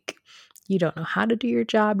 Like, you don't know how to do your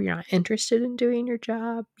job. You're not interested in doing your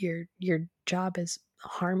job. Your job is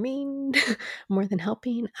harming more than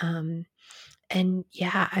helping. And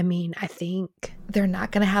yeah, I mean, I think They're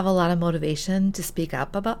not going to have a lot of motivation to speak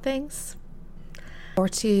up about things or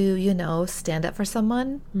to, stand up for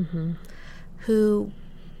someone who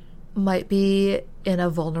might be in a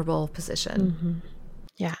vulnerable position.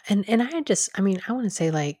 yeah. And I mean, I want to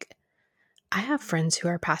say like, I have friends who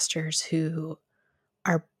are pastors who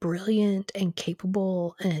are brilliant and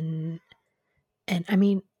capable and I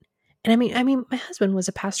mean, my husband was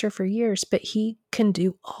a pastor for years, but he can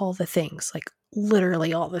do all the things, like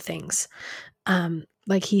literally all the things.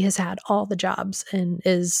 Like he has had all the jobs and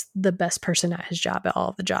is the best person at his job at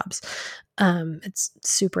all the jobs. It's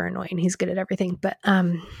super annoying. He's good at everything, but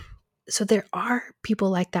so there are people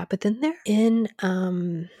like that, but then they're in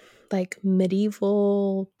like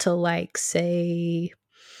medieval to like say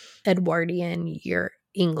Edwardian year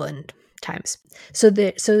England times. So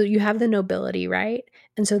you have the nobility, right?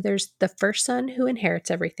 And so there's the first son who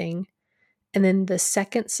inherits everything, and then the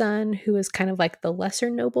second son who is kind of like the lesser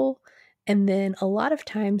noble, and then a lot of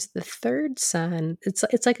times the third son,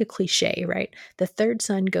 it's like a cliche, right? The third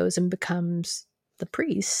son goes and becomes the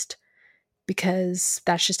priest because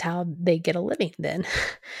that's just how they get a living then.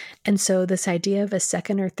 And so this idea of a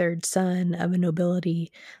second or third son of a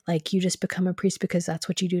nobility, like you just become a priest because that's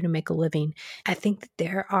what you do to make a living. I think that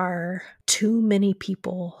there are too many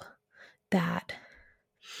people that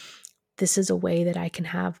this is a way that I can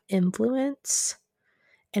have influence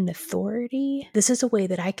and authority. This is a way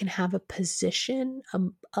that I can have a position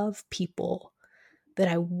of people that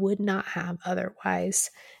I would not have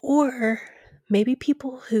otherwise. Or maybe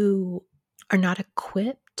people who are not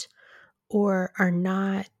equipped or are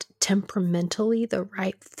not temperamentally the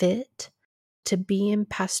right fit to be in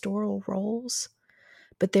pastoral roles,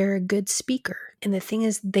 but they're a good speaker. And the thing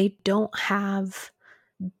is, they don't have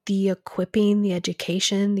the equipping, the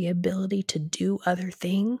education, the ability to do other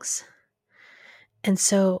things. And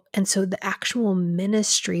so the actual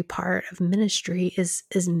ministry part of ministry is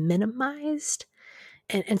minimized.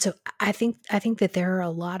 And so I think that there are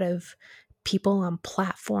a lot of people on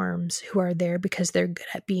platforms who are there because they're good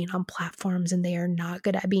at being on platforms and they are not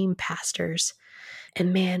good at being pastors.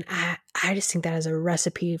 And man, I just think that is a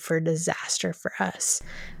recipe for disaster for us.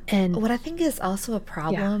 And What I think is also a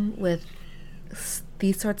problem with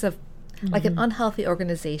these sorts of, like an unhealthy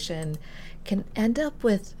organization can end up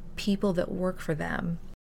with people that work for them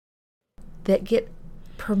that get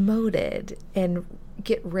promoted and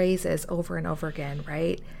get raises over and over again,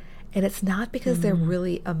 right? And it's not because they're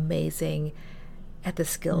really amazing at the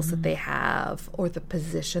skills that they have or the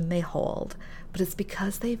position they hold, but it's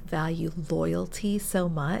because they value loyalty so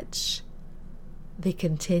much. They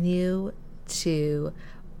continue to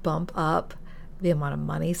bump up the amount of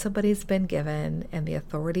money somebody's been given and the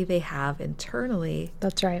authority they have internally.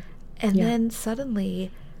 that's right. And then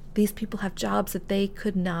suddenly these people have jobs that they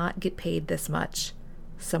could not get paid this much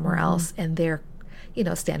somewhere else, and their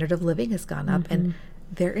standard of living has gone up, and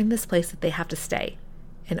they're in this place that they have to stay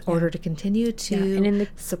in order to continue to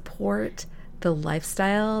support the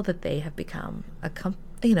lifestyle that they have become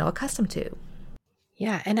accustomed to.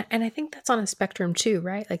 Yeah, and I think that's on a spectrum too,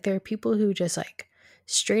 right? Like there are people who just like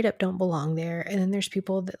straight up don't belong there, and then there's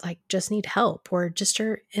people that like just need help or just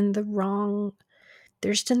are in the wrong,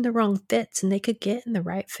 they're just in the wrong fits and they could get in the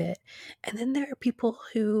right fit. And then there are people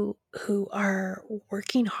who are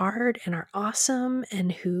working hard and are awesome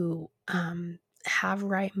and who have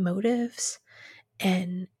right motives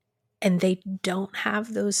and they don't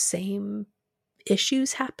have those same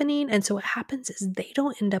issues happening. And so what happens is they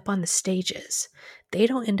don't end up on the stages. They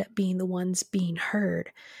don't end up being the ones being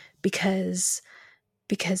heard because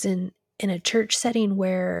in a church setting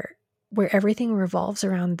where everything revolves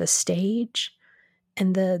around the stage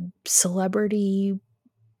and the celebrity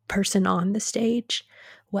person on the stage,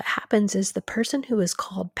 what happens is the person who is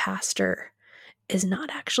called pastor is not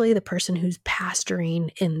actually the person who's pastoring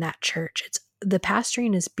in that church. It's the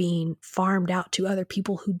pastoring is being farmed out to other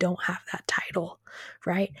people who don't have that title,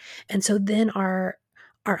 right? And so then our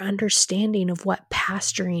understanding of what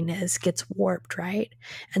pastoring is gets warped, right?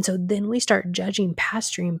 And so then we start judging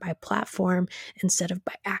pastoring by platform instead of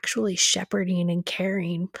by actually shepherding and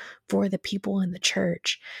caring for the people in the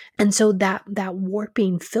church. And so that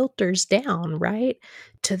warping filters down, right,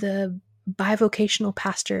 to the bivocational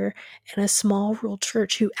pastor in a small rural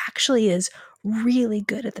church who actually is really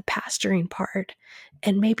good at the pastoring part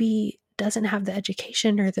and maybe doesn't have the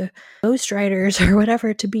education or the ghostwriters or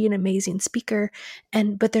whatever to be an amazing speaker.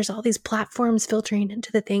 But there's all these platforms filtering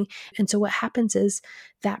into the thing. And so what happens is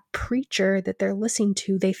that preacher that they're listening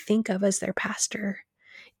to, they think of as their pastor,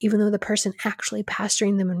 even though the person actually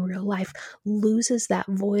pastoring them in real life loses that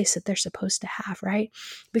voice that they're supposed to have, right?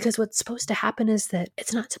 Because what's supposed to happen is that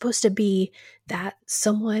it's not supposed to be that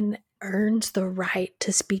someone earns the right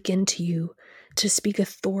to speak into you, to speak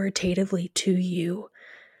authoritatively to you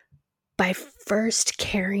by first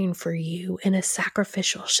caring for you in a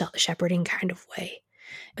sacrificial shepherding kind of way.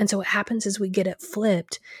 And so what happens is we get it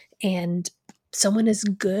flipped, and someone is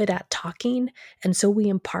good at talking, and so we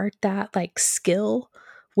impart that like skill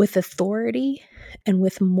with authority and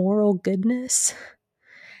with moral goodness.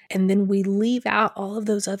 And then we leave out all of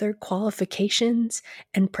those other qualifications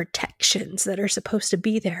and protections that are supposed to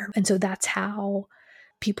be there. And so that's how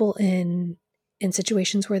people in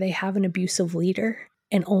situations where they have an abusive leader,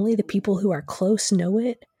 and only the people who are close know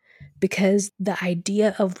it, because the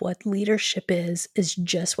idea of what leadership is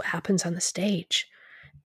just what happens on the stage.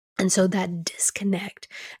 And so that disconnect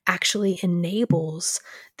actually enables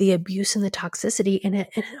the abuse and the toxicity, and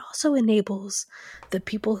it also enables the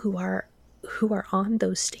people who are on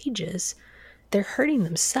those stages. They're hurting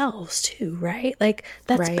themselves too, right? Like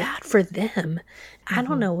that's bad for them. I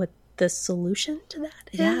don't know what the solution to that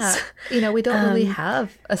is. Yeah. We don't really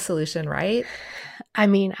have a solution, right? I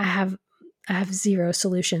mean, I have zero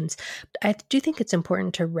solutions. I do think it's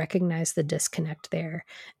important to recognize the disconnect there.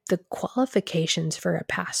 The qualifications for a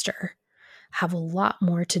pastor have a lot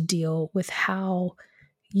more to deal with how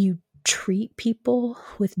you treat people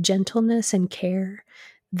with gentleness and care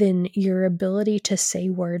than your ability to say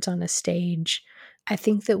words on a stage. I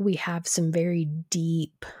think that we have some very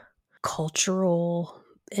deep cultural,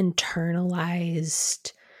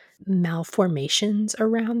 internalized malformations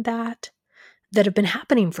around that have been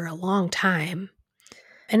happening for a long time.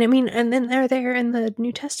 And I mean, and then they're there in the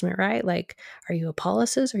New Testament, right? Like, are you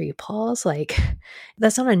Apollos? Are you Paul's? Like,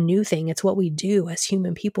 that's not a new thing. It's what we do as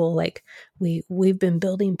human people. Like, we've been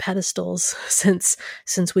building pedestals since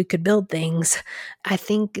we could build things. I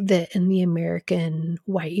think that in the American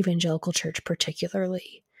white evangelical church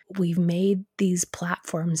particularly, we've made these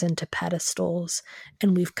platforms into pedestals,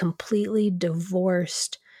 and we've completely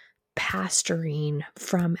divorced pastoring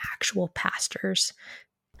from actual pastors.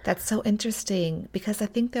 That's so interesting, because I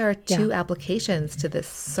think there are two applications to this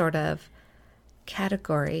sort of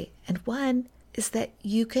category. And one is that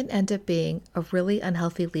you can end up being a really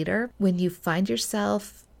unhealthy leader when you find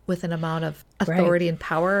yourself with an amount of authority and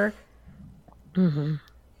power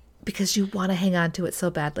because you want to hang on to it so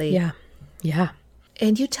badly. Yeah.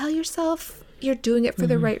 And you tell yourself you're doing it for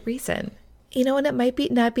the right reason. And it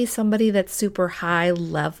might not be somebody that's super high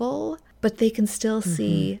level, but they can still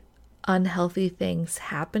see unhealthy things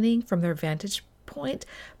happening from their vantage point.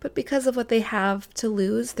 But because of what they have to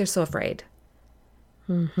lose, they're so afraid.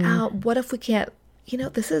 What if we can't,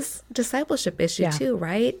 this is discipleship issue too,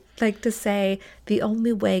 right? Like to say the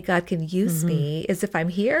only way God can use me is if I'm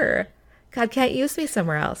here. God can't use me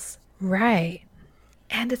somewhere else. Right.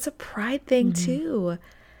 And it's a pride thing too,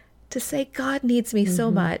 to say God needs me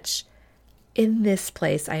so much. In this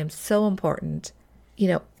place, I am so important,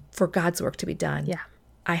 for God's work to be done. Yeah.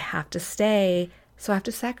 I have to stay. So I have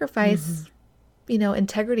to sacrifice,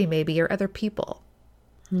 integrity maybe, or other people.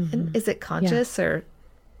 And is it conscious or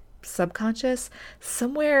subconscious?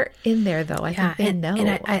 Somewhere in there, though, I think they know.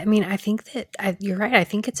 And I mean, I think that you're right. I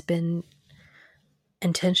think it's been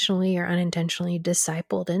intentionally or unintentionally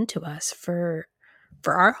discipled into us for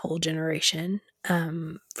our whole generation.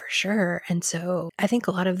 For sure. And so I think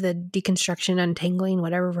a lot of the deconstruction, untangling,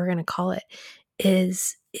 whatever we're going to call it,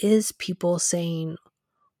 is people saying,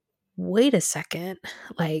 wait a second,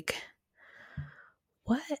 like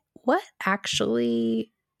what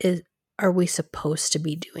actually are we supposed to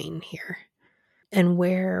be doing here? And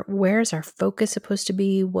where's our focus supposed to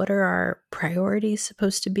be? What are our priorities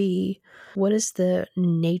supposed to be? What is the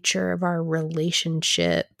nature of our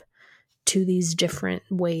relationship to these different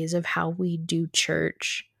ways of how we do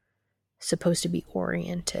church supposed to be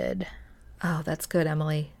oriented? Oh, that's good,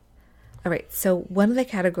 Emily. All right. So one of the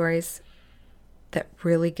categories that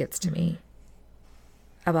really gets to me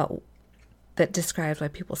that describes why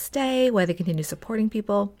people stay, why they continue supporting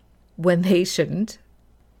people when they shouldn't,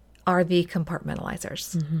 are the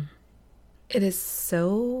compartmentalizers. It is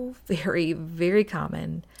so very, very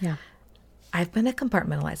common. Yeah. I've been a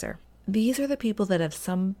compartmentalizer. These are the people that at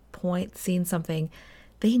some point seen something,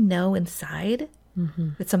 they know inside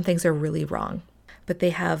that some things are really wrong, but they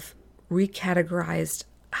have recategorized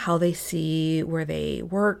how they see where they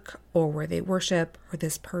work or where they worship or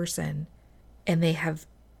this person. And they have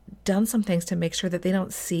done some things to make sure that they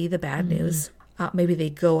don't see the bad news. Maybe they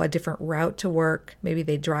go a different route to work. Maybe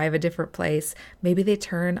they drive a different place. Maybe they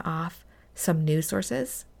turn off some news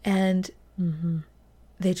sources and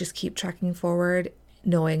they just keep trucking forward,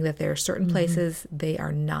 knowing that there are certain places they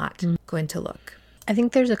are not going to look. I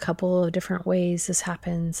think there's a couple of different ways this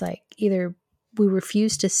happens. Like either we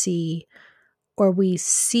refuse to see, or we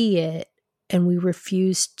see it and we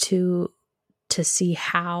refuse to see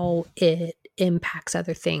how it impacts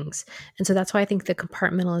other things. And so that's why I think the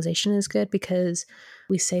compartmentalization is good, because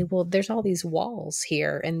we say, well, there's all these walls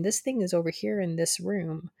here and this thing is over here in this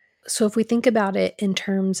room. So if we think about it in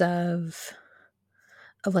terms of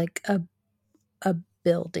like a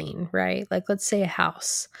building, right? Like let's say a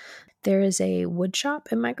house. There is a wood shop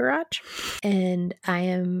in my garage and I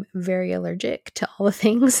am very allergic to all the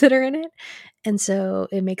things that are in it. And so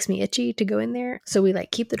it makes me itchy to go in there. So we like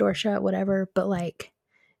keep the door shut, whatever, but like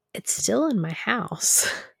it's still in my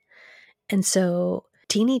house. And so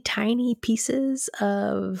teeny tiny pieces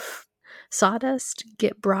of sawdust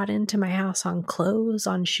get brought into my house on clothes,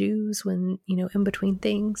 on shoes, when, in between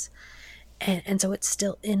things. And so it's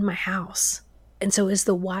still in my house. And so is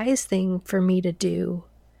the wise thing for me to do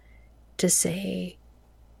to say,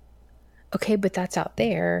 okay, but that's out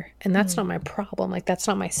there and that's not my problem. Like that's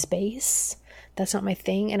not my space. That's not my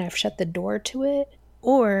thing. And I've shut the door to it.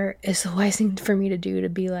 Or is the wise thing for me to do to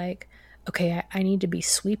be like, okay, I need to be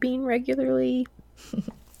sweeping regularly.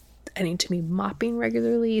 I need to be mopping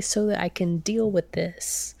regularly so that I can deal with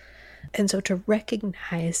this. And so to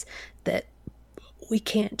recognize that we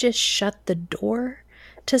can't just shut the door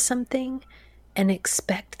to something and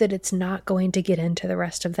expect that it's not going to get into the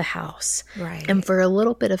rest of the house. Right. And for a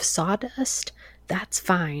little bit of sawdust, that's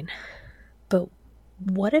fine. But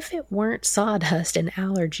what if it weren't sawdust and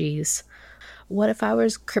allergies? What if I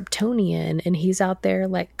was Kryptonian and he's out there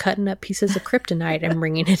like cutting up pieces of kryptonite and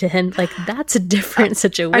bringing it in? Like that's a different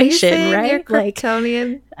situation, Are you saying right? you're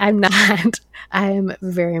Kryptonian? Like, I'm not. I am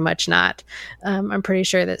very much not. I'm pretty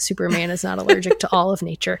sure that Superman is not allergic to all of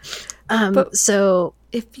nature. So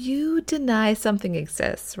if you deny something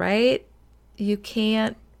exists, right? You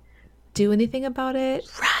can't do anything about it.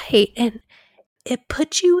 Right. And it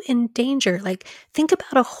puts you in danger. Like think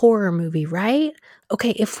about a horror movie, right?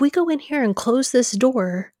 Okay, if we go in here and close this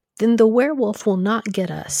door, then the werewolf will not get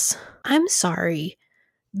us. I'm sorry.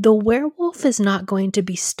 The werewolf is not going to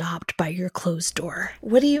be stopped by your closed door.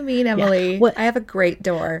 What do you mean, Emily? Yeah. I have a great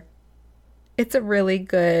door. It's a really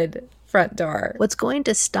good front door. What's going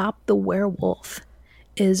to stop the werewolf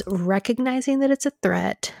is recognizing that it's a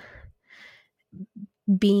threat,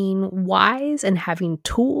 being wise and having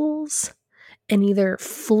tools, and either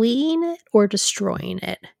fleeing it or destroying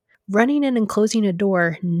it. Running in and closing a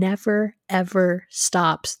door never, ever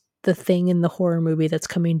stops the thing in the horror movie that's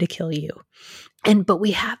coming to kill you. But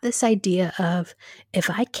we have this idea of, if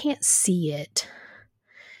I can't see it,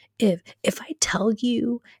 if I tell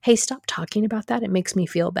you, hey, stop talking about that, it makes me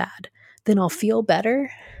feel bad, then I'll feel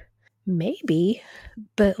better. Maybe,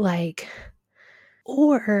 but like,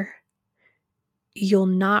 or you'll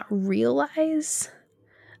not realize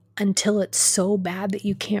until it's so bad that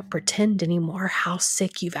you can't pretend anymore how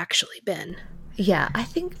sick you've actually been. Yeah, I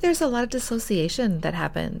think there's a lot of dissociation that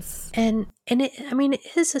happens. And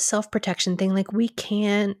it is a self-protection thing. Like we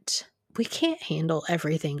can't handle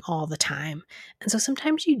everything all the time. And so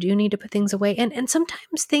sometimes you do need to put things away. And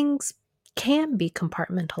sometimes things can be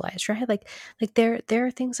compartmentalized, right? Like there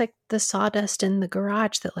are things like the sawdust in the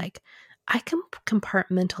garage that like I can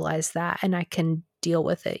compartmentalize that and I can deal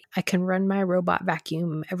with it. I can run my robot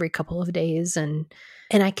vacuum every couple of days and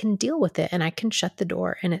I can deal with it and I can shut the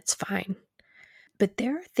door and it's fine. But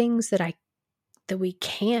there are things that we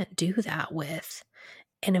can't do that with.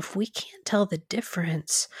 And if we can't tell the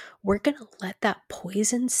difference, we're going to let that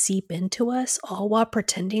poison seep into us all while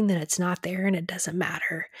pretending that it's not there and it doesn't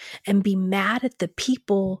matter, and be mad at the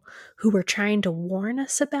people who are trying to warn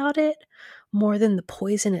us about it more than the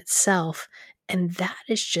poison itself. And that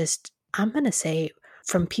is just, I'm going to say,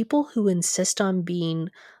 from people who insist on being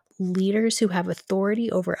leaders who have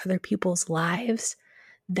authority over other people's lives,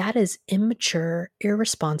 that is immature,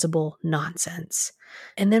 irresponsible nonsense.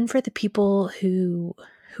 And then for the people who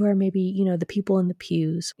are maybe, the people in the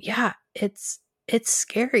pews, yeah, it's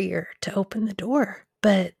scarier to open the door.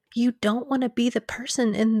 But you don't want to be the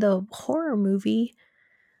person in the horror movie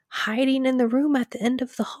hiding in the room at the end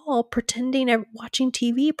of the hall, watching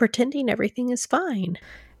TV, pretending everything is fine.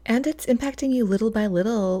 And it's impacting you little by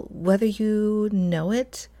little, whether you know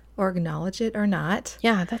it or acknowledge it or not.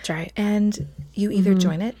 Yeah, that's right. And you either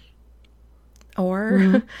join it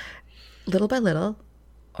or little by little,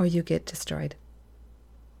 or you get destroyed.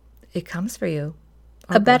 It comes for you.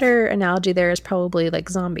 A better analogy there is probably like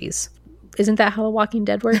zombies. Isn't that how The Walking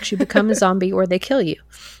Dead works? You become a zombie or they kill you.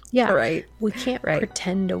 Yeah. Right. We can't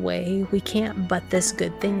pretend away. We can't butt this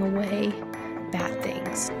good thing away. Bad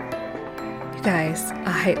things. You guys,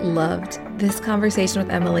 I loved this conversation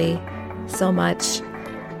with Emily so much.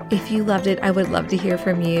 If you loved it, I would love to hear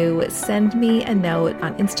from you. Send me a note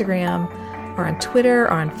on Instagram or on Twitter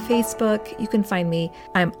or on Facebook. You can find me.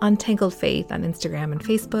 I'm Untangled Faith on Instagram and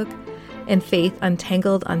Facebook, and Faith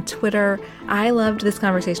Untangled on Twitter. I loved this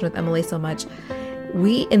conversation with Emily so much.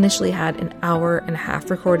 We initially had an hour and a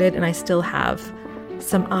half recorded, and I still have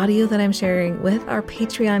some audio that I'm sharing with our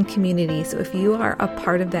Patreon community. So if you are a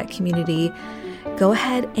part of that community, go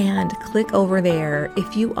ahead and click over there.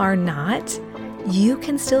 If you are not, you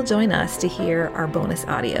can still join us to hear our bonus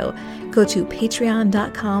audio. Go to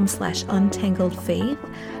patreon.com/untangledfaith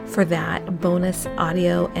for that bonus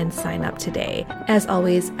audio and sign up today. As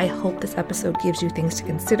always, I hope this episode gives you things to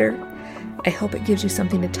consider. I hope it gives you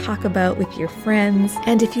something to talk about with your friends.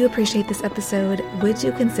 And if you appreciate this episode, would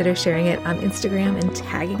you consider sharing it on Instagram and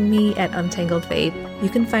tagging me at Untangled Faith? You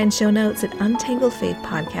can find show notes at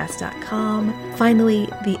untangledfaithpodcast.com. Finally,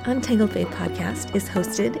 the Untangled Faith podcast is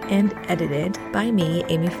hosted and edited by me,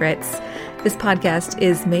 Amy Fritz. This podcast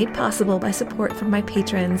is made possible by support from my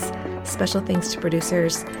patrons. Special thanks to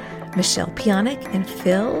producers Michelle Pionic and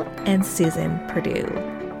Phil and Susan Purdue.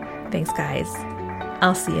 Thanks, guys.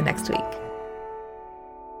 I'll see you next week.